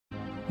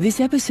This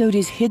episode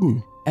is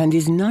hidden and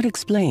is not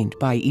explained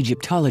by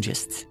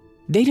Egyptologists.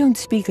 They don't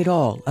speak at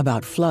all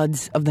about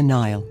floods of the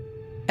Nile.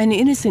 An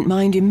innocent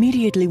mind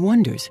immediately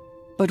wonders,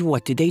 but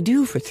what did they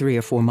do for 3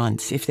 or 4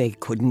 months if they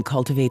couldn't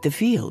cultivate the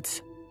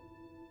fields?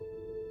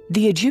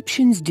 The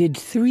Egyptians did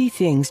 3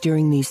 things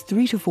during these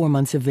 3 to 4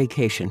 months of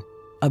vacation: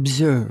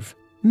 observe,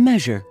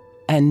 measure,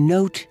 and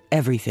note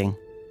everything.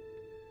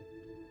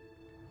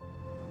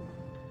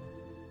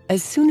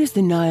 As soon as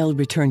the Nile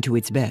returned to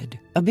its bed,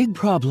 a big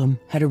problem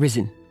had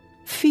arisen.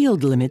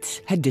 Field limits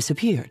had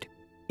disappeared.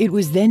 It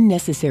was then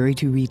necessary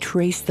to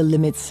retrace the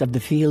limits of the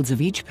fields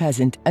of each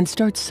peasant and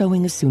start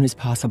sowing as soon as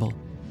possible.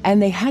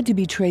 And they had to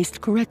be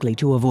traced correctly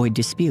to avoid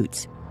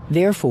disputes.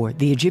 Therefore,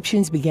 the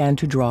Egyptians began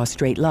to draw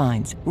straight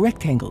lines,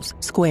 rectangles,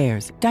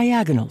 squares,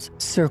 diagonals,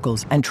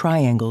 circles, and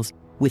triangles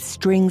with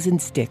strings and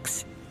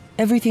sticks.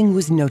 Everything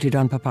was noted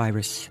on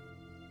papyrus.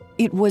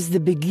 It was the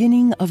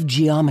beginning of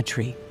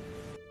geometry.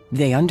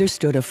 They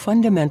understood a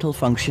fundamental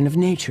function of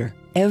nature.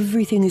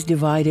 Everything is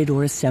divided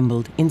or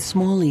assembled in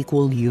small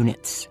equal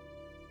units.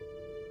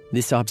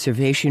 This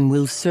observation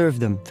will serve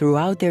them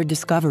throughout their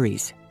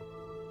discoveries.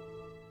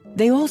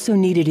 They also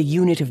needed a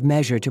unit of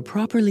measure to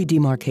properly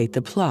demarcate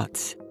the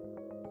plots.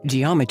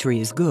 Geometry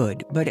is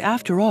good, but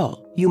after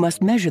all, you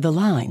must measure the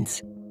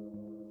lines.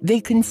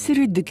 They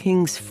considered the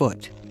king's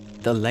foot.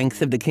 The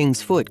length of the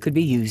king's foot could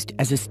be used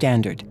as a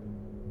standard.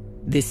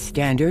 This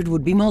standard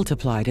would be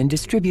multiplied and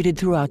distributed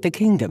throughout the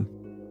kingdom.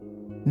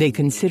 They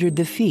considered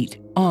the feet,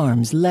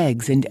 arms,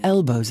 legs, and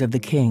elbows of the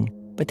king,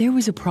 but there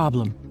was a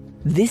problem.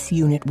 This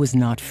unit was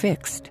not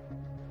fixed.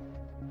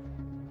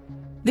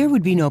 There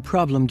would be no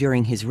problem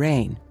during his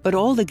reign, but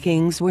all the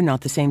kings were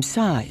not the same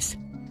size.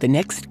 The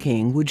next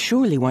king would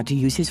surely want to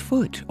use his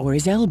foot or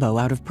his elbow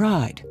out of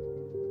pride.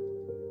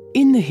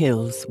 In the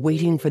hills,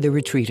 waiting for the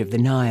retreat of the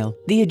Nile,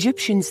 the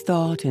Egyptians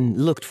thought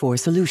and looked for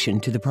a solution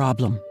to the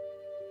problem.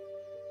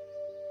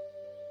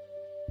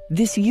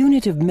 This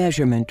unit of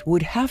measurement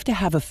would have to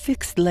have a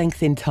fixed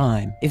length in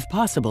time, if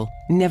possible,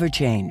 never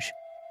change.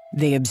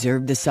 They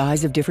observed the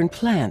size of different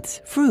plants,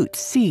 fruits,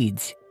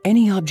 seeds,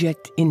 any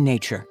object in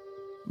nature.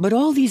 But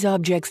all these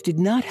objects did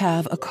not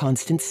have a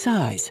constant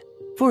size.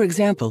 For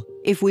example,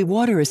 if we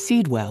water a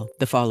seed well,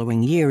 the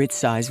following year its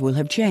size will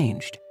have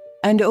changed.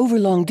 And over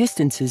long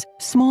distances,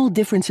 small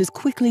differences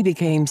quickly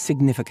became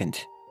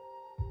significant.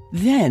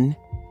 Then,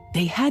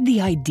 they had the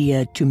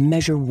idea to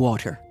measure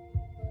water.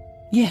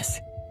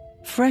 Yes,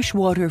 fresh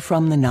water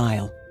from the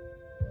Nile.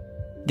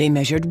 They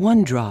measured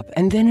one drop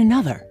and then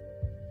another.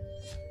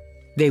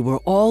 They were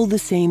all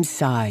the same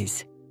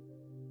size.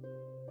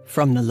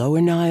 From the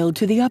lower Nile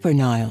to the upper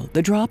Nile,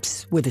 the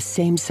drops were the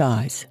same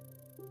size.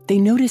 They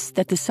noticed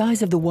that the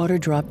size of the water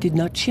drop did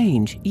not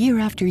change year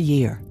after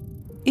year.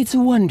 It's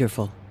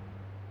wonderful.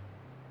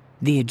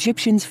 The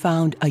Egyptians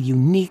found a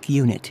unique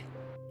unit.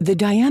 The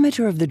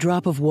diameter of the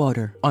drop of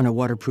water on a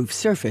waterproof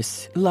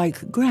surface,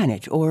 like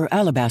granite or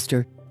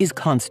alabaster, is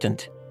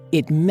constant.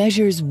 It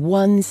measures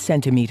 1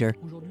 centimeter.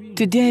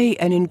 Today,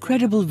 an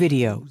incredible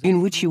video in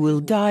which you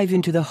will dive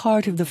into the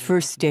heart of the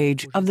first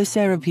stage of the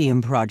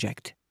Serapeum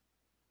project.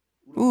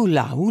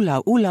 Oola,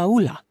 oola, oola,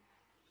 oola.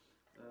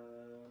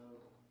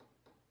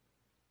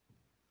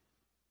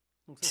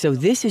 So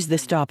this is the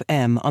stop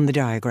M on the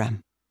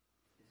diagram.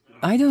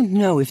 I don't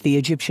know if the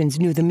Egyptians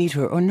knew the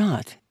meter or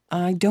not.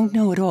 I don't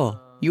know at all.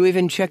 You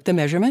even checked the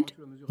measurement?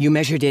 You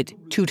measured it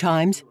 2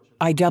 times?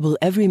 I double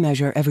every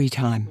measure every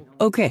time.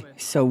 Okay,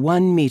 so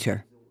 1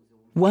 meter.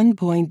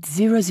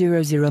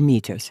 1.000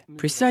 meters.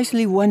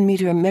 Precisely 1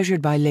 meter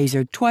measured by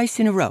laser twice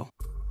in a row.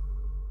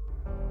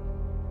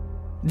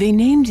 They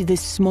named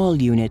this small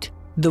unit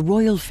the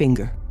royal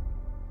finger.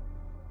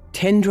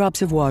 10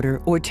 drops of water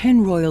or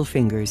 10 royal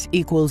fingers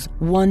equals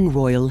 1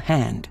 royal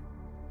hand.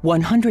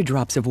 100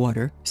 drops of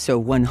water, so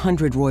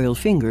 100 royal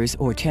fingers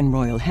or 10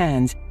 royal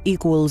hands,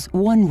 equals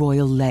 1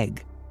 royal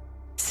leg.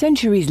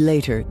 Centuries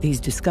later, these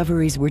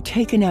discoveries were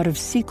taken out of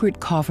secret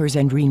coffers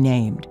and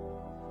renamed.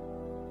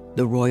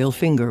 The royal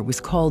finger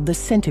was called the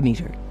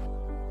centimeter,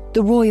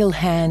 the royal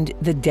hand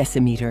the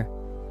decimeter,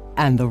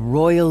 and the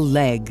royal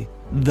leg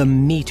the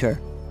meter.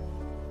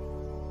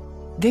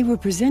 They were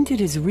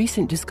presented as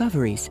recent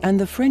discoveries, and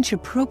the French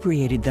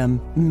appropriated them,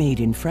 made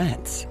in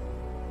France.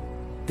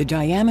 The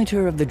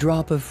diameter of the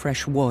drop of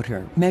fresh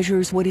water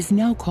measures what is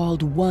now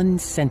called 1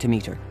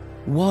 centimeter.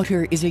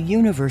 Water is a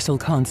universal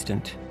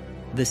constant.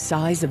 The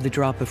size of the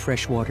drop of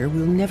fresh water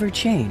will never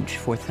change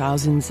for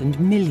thousands and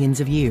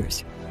millions of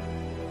years.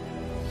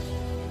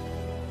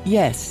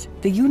 Yes,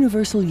 the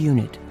universal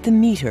unit, the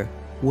meter,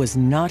 was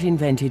not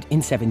invented in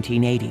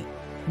 1780,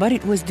 but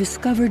it was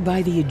discovered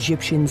by the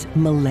Egyptians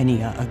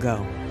millennia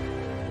ago.